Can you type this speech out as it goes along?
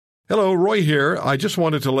Hello, Roy here. I just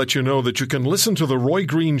wanted to let you know that you can listen to The Roy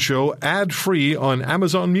Green Show ad-free on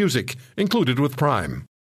Amazon Music, included with Prime.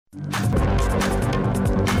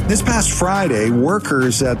 This past Friday,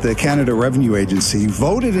 workers at the Canada Revenue Agency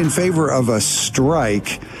voted in favor of a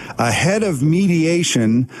strike ahead of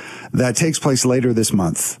mediation that takes place later this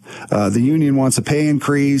month. The union wants a pay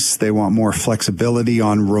increase. They want more flexibility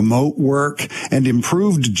on remote work and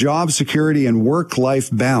improved job security and work-life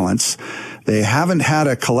balance. They haven't had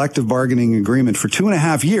a collective bargaining agreement for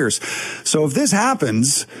 2.5 years. So if this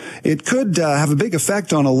happens, it could have a big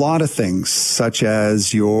effect on a lot of things, such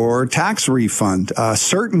as your tax refund,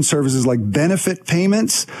 certain services like benefit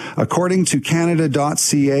payments. According to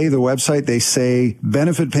Canada.ca, the website, they say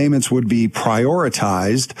benefit payments would be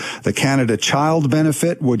prioritized. The Canada Child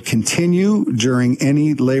Benefit would continue during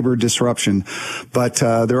any labor disruption. But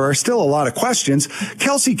there are still a lot of questions.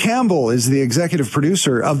 Kelsey Campbell is the executive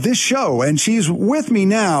producer of this show, and she's with me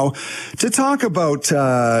now to talk about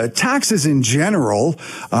taxes in general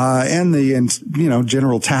and the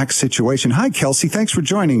general tax situation. Hi, Kelsey. Thanks for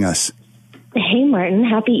joining us. Hey, Martin.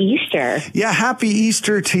 Happy Easter. Yeah, happy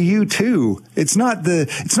Easter to you too. It's not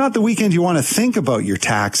the weekend you want to think about your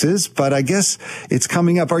taxes, but I guess it's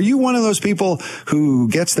coming up. Are you one of those people who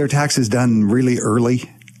gets their taxes done really early?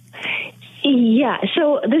 Yeah,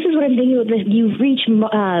 so this is what I'm thinking about. You reach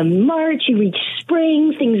March, you reach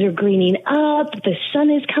spring, things are greening up, the sun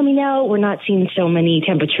is coming out, we're not seeing so many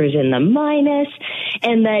temperatures in the minus,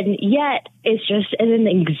 and then yet it's just an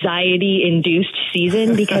anxiety-induced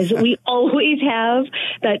season because we always have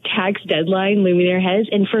that tax deadline looming in our heads.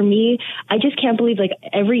 And for me, I just can't believe,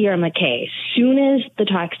 every year I'm like, okay, as soon as the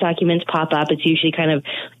tax documents pop up, it's usually kind of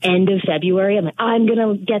end of February. I'm like, I'm going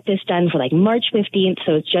to get this done for March 15th,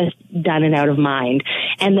 so it's just done and out of mind.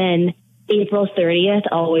 And then April 30th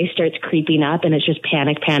always starts creeping up, and it's just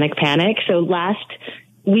panic, panic, panic. So last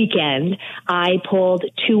weekend, I pulled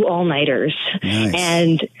 2 all-nighters. Nice.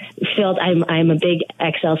 And filled. I'm a big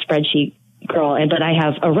Excel spreadsheet girl, but I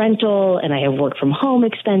have a rental and I have work from home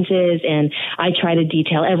expenses, and I try to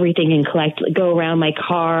detail everything and go around my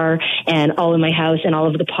car and all in my house and all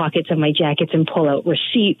over the pockets of my jackets and pull out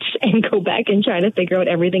receipts and go back and try to figure out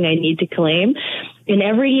everything I need to claim. And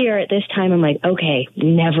every year at this time, I'm like, okay,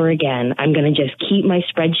 never again. I'm going to just keep my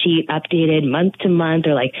spreadsheet updated month to month,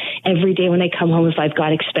 or every day when I come home, if I've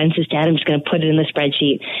got expenses to add, I'm just going to put it in the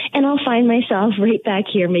spreadsheet. And I'll find myself right back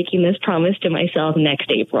here making this promise to myself next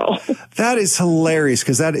April. That is hilarious,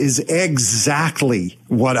 because that is exactly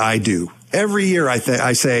what I do. Every year I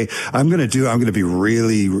say, I'm going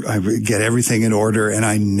to get everything in order, and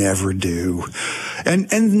I never do.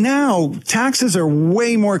 And now taxes are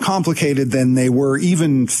way more complicated than they were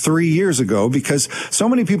even 3 years ago, because so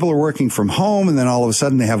many people are working from home, and then all of a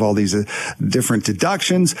sudden they have all these different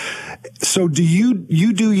deductions. So do you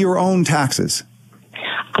do your own taxes?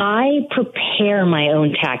 I prepare my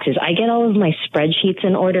own taxes. I get all of my spreadsheets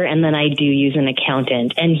in order, and then I do use an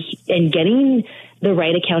accountant. And getting the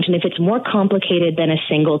right accountant, if it's more complicated than a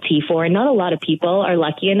single T4, and not a lot of people are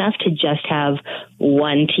lucky enough to just have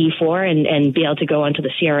one T4 and be able to go onto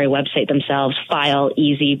the CRA website themselves, file,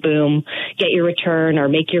 easy, boom, get your return or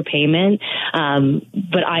make your payment.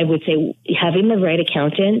 But I would say having the right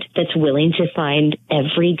accountant that's willing to find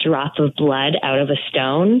every drop of blood out of a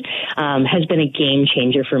stone has been a game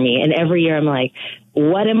changer for me. And every year I'm like,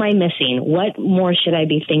 what am I missing? What more should I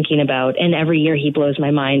be thinking about? And every year he blows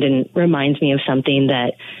my mind and reminds me of something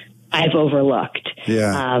that I've overlooked.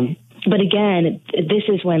 Yeah. But again, this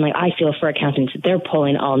is when I feel for accountants. They're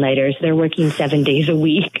pulling all-nighters. They're working 7 days a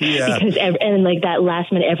week because that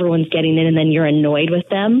last minute everyone's getting in, and then you're annoyed with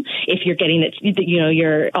them if you're getting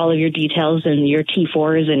it. All of your details and your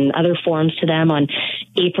T4s and other forms to them on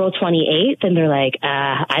April 28th, and they're like,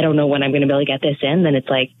 I don't know when I'm going to be able to get this in. Then it's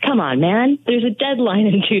like, come on, man, there's a deadline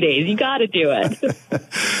in 2 days. You got to do it.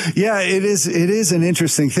 Yeah, it is an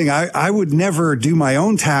interesting thing. I would never do my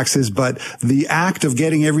own taxes, but the act of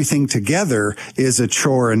getting everything together is a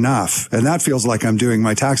chore enough. And that feels like I'm doing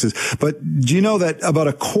my taxes. But do you know that about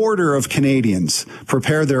a quarter of Canadians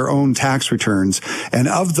prepare their own tax returns? And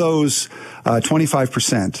of those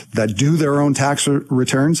 25% that do their own tax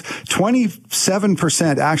returns,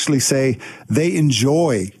 27% actually say they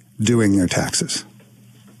enjoy doing their taxes.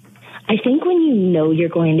 I think when you know you're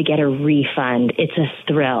going to get a refund, it's a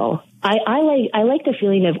thrill. I like the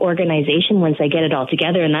feeling of organization once I get it all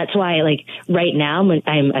together, and that's why right now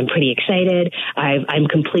I'm pretty excited. I'm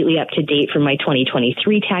completely up to date for my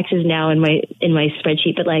 2023 taxes now in my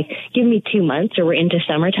spreadsheet. But give me 2 months or we're into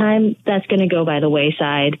summertime, that's going to go by the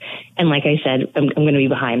wayside. And like I said, I'm going to be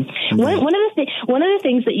behind. Mm-hmm. One of the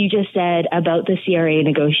things that you just said about the CRA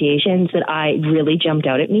negotiations that I really jumped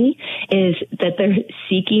out at me is that they're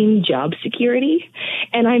seeking job security,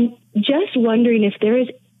 and I'm just wondering if there is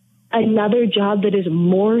another job that is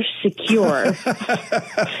more secure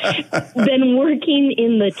than working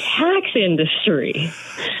in the tax industry.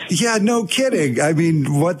 Yeah, no kidding. I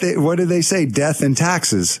mean, what do they say? Death and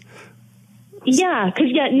taxes. Yeah,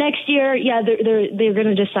 because next year, they're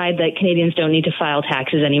going to decide that Canadians don't need to file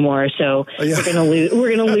taxes anymore. So we're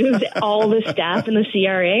going to lose all the staff in the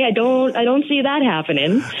CRA. I don't see that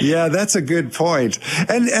happening. Yeah, that's a good point.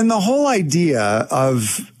 And the whole idea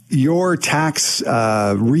of your tax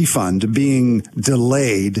refund being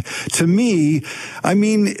delayed, to me, I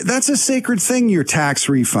mean, that's a sacred thing, your tax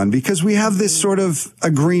refund, because we have this sort of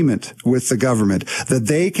agreement with the government that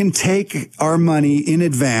they can take our money in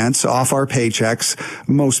advance off our paychecks,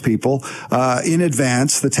 most people, in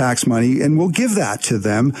advance, the tax money, and we'll give that to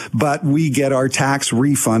them, but we get our tax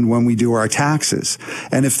refund when we do our taxes.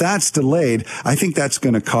 And if that's delayed, I think that's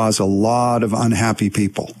going to cause a lot of unhappy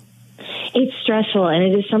people. It's stressful, and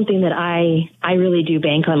it is something that I really do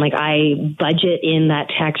bank on. I budget in that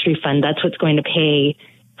tax refund. That's what's going to pay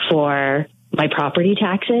for my property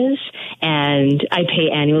taxes, and I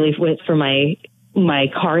pay annually for my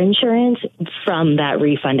car insurance from that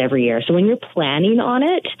refund every year. So when you're planning on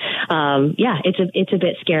it, it's a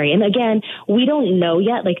bit scary. And again, we don't know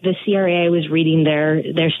yet. The CRA was reading their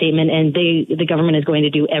statement, and the government is going to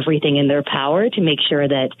do everything in their power to make sure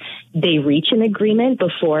that they reach an agreement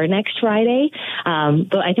before next Friday.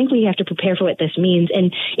 But I think we have to prepare for what this means.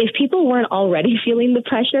 And if people weren't already feeling the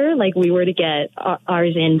pressure, like we were to get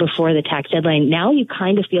ours in before the tax deadline, now you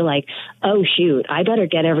kind of feel like, oh shoot, I better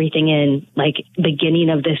get everything in beginning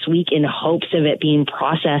of this week in hopes of it being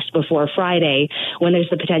processed before Friday, when there's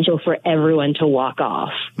the potential for everyone to walk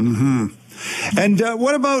off. Mm-hmm. And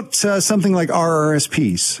what about something like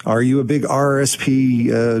RRSPs? Are you a big RRSP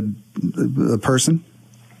person?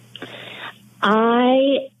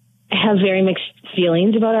 I have very mixed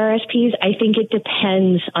feelings about RRSPs. I think it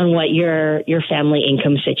depends on what your family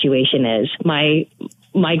income situation is.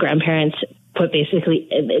 My grandparents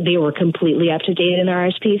they were completely up to date in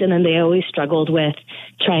RSPs, and then they always struggled with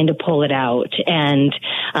trying to pull it out. And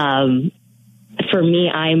for me,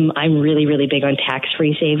 I'm really, really big on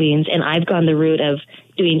tax-free savings, and I've gone the route of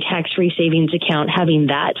doing tax-free savings account, having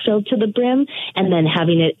that filled to the brim, and then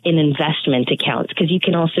having it in investment accounts, because you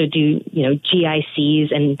can also do,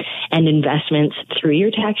 GICs and investments through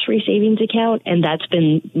your tax-free savings account. And that's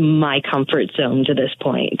been my comfort zone to this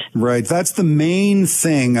point. Right. That's the main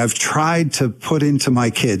thing I've tried to put into my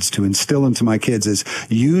kids, to instill into my kids, is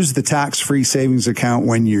use the tax-free savings account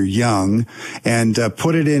when you're young, and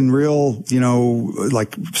put it in real,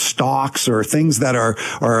 like stocks or things that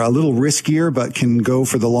are a little riskier, but can go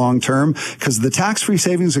for the long term, because the tax-free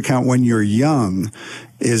savings account when you're young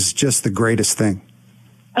is just the greatest thing.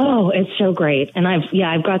 Oh, it's so great. And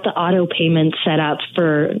I've got the auto payment set up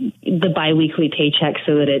for the biweekly paycheck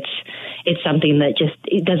so that it's something that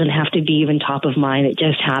it doesn't have to be even top of mind. It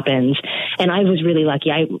just happens. And I was really lucky.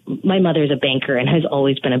 My mother's a banker and has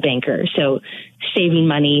always been a banker. So saving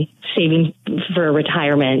money, saving for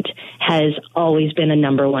retirement has always been a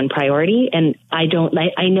number one priority. And I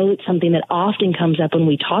know it's something that often comes up when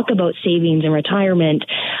we talk about savings and retirement,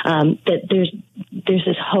 that there's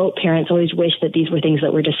this hope. Parents always wish that these were things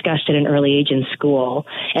that were discussed at an early age in school,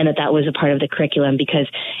 and that was a part of the curriculum, because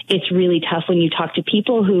it's really tough when you talk to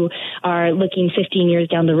people who are looking 15 years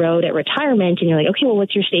down the road at retirement, and you're like, okay, well,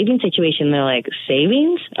 what's your savings situation? And they're like,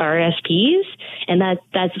 savings, RSPs? And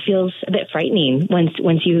that feels a bit frightening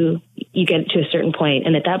once you get to a certain point.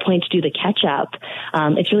 And at that point, to do the catch up,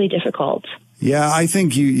 it's really difficult. Yeah, I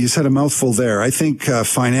think you said a mouthful there. I think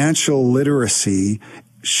financial literacy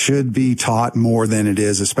should be taught more than it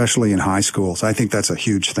is, especially in high schools. I think that's a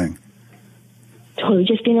huge thing. Totally.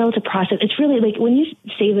 Just being able to process. It's really like when you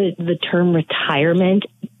say the term retirement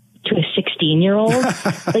to a 16-year-old,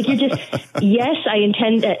 like you're just, yes, I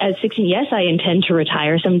intend at 16, yes, I intend to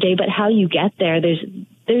retire someday, but how you get there, there's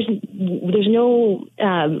no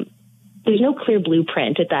there's no clear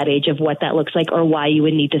blueprint at that age of what that looks like or why you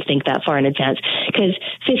would need to think that far in advance. Because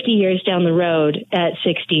 50 years down the road at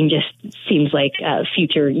 16 just seems like a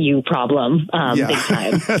future you problem, big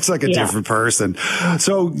time. That's like a different person.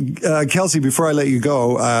 So, Kelsey, before I let you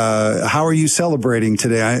go, how are you celebrating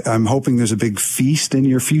today? I'm hoping there's a big feast in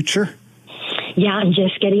your future. Yeah, I'm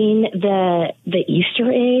just getting the Easter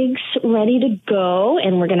eggs ready to go,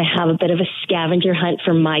 and we're going to have a bit of a scavenger hunt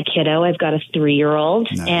for my kiddo. I've got a 3-year-old,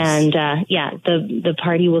 nice. And the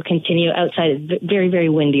party will continue outside. It's very, very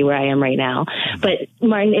windy where I am right now. But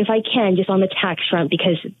Martin, if I can, just on the tax front,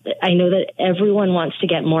 because I know that everyone wants to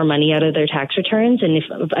get more money out of their tax returns, and if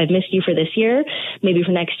I've missed you for this year, maybe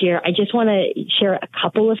for next year, I just want to share a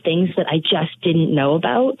couple of things that I just didn't know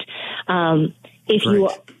about.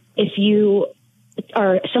 If you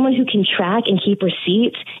are someone who can track and keep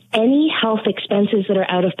receipts, any health expenses that are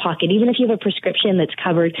out of pocket, even if you have a prescription that's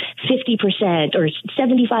covered 50% or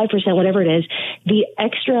 75%, whatever it is, the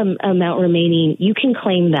extra amount remaining, you can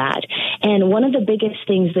claim that. And one of the biggest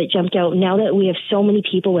things that jumped out now that we have so many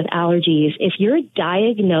people with allergies, if you're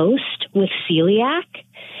diagnosed with celiac,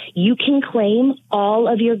 you can claim all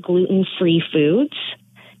of your gluten-free foods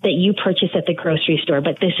that you purchase at the grocery store.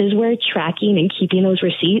 But this is where tracking and keeping those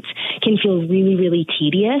receipts can feel really, really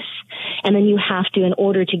tedious. And then you have to, in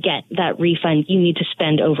order to get that refund, you need to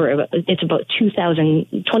spend it's about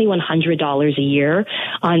 $2,100 a year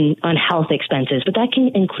on health expenses. But that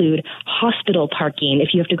can include hospital parking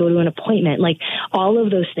if you have to go to an appointment. Like, all of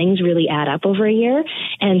those things really add up over a year.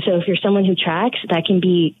 And so if you're someone who tracks, that can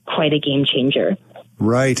be quite a game changer.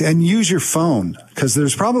 Right. And use your phone, because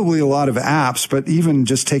there's probably a lot of apps, but even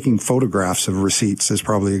just taking photographs of receipts is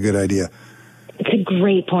probably a good idea. It's a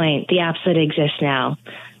great point. The apps that exist now.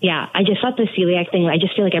 Yeah, I just thought the celiac thing, I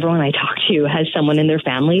just feel like everyone I talk to has someone in their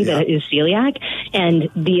family that is celiac. And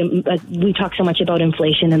we talk so much about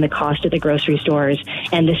inflation and the cost at the grocery stores.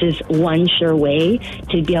 And this is one sure way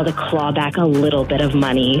to be able to claw back a little bit of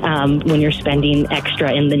money when you're spending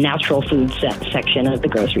extra in the natural food section of the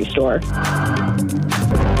grocery store.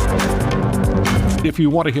 If you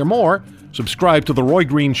want to hear more, subscribe to The Roy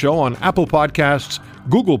Green Show on Apple Podcasts,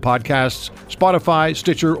 Google Podcasts, Spotify,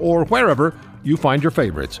 Stitcher, or wherever you find your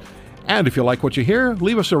favorites. And if you like what you hear,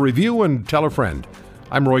 leave us a review and tell a friend.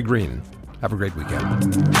 I'm Roy Green. Have a great weekend.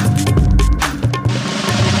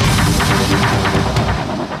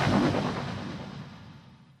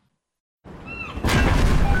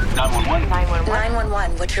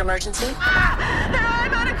 911, what's your emergency?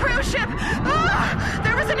 I'm on a cruise ship!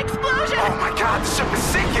 There was an explosion! Oh my God, the ship is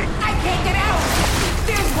sinking! I can't get out!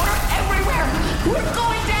 There's water everywhere! We're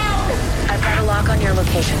going down! I've got a lock on your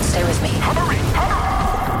location. Stay with me. Hurry!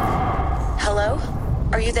 Hello?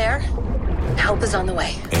 Are you there? Help is on the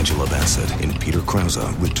way. Angela Bassett and Peter Krause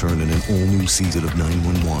return in an all-new season of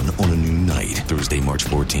 911 on a new night. Thursday, March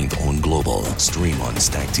 14th on Global. Stream on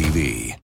Stack TV.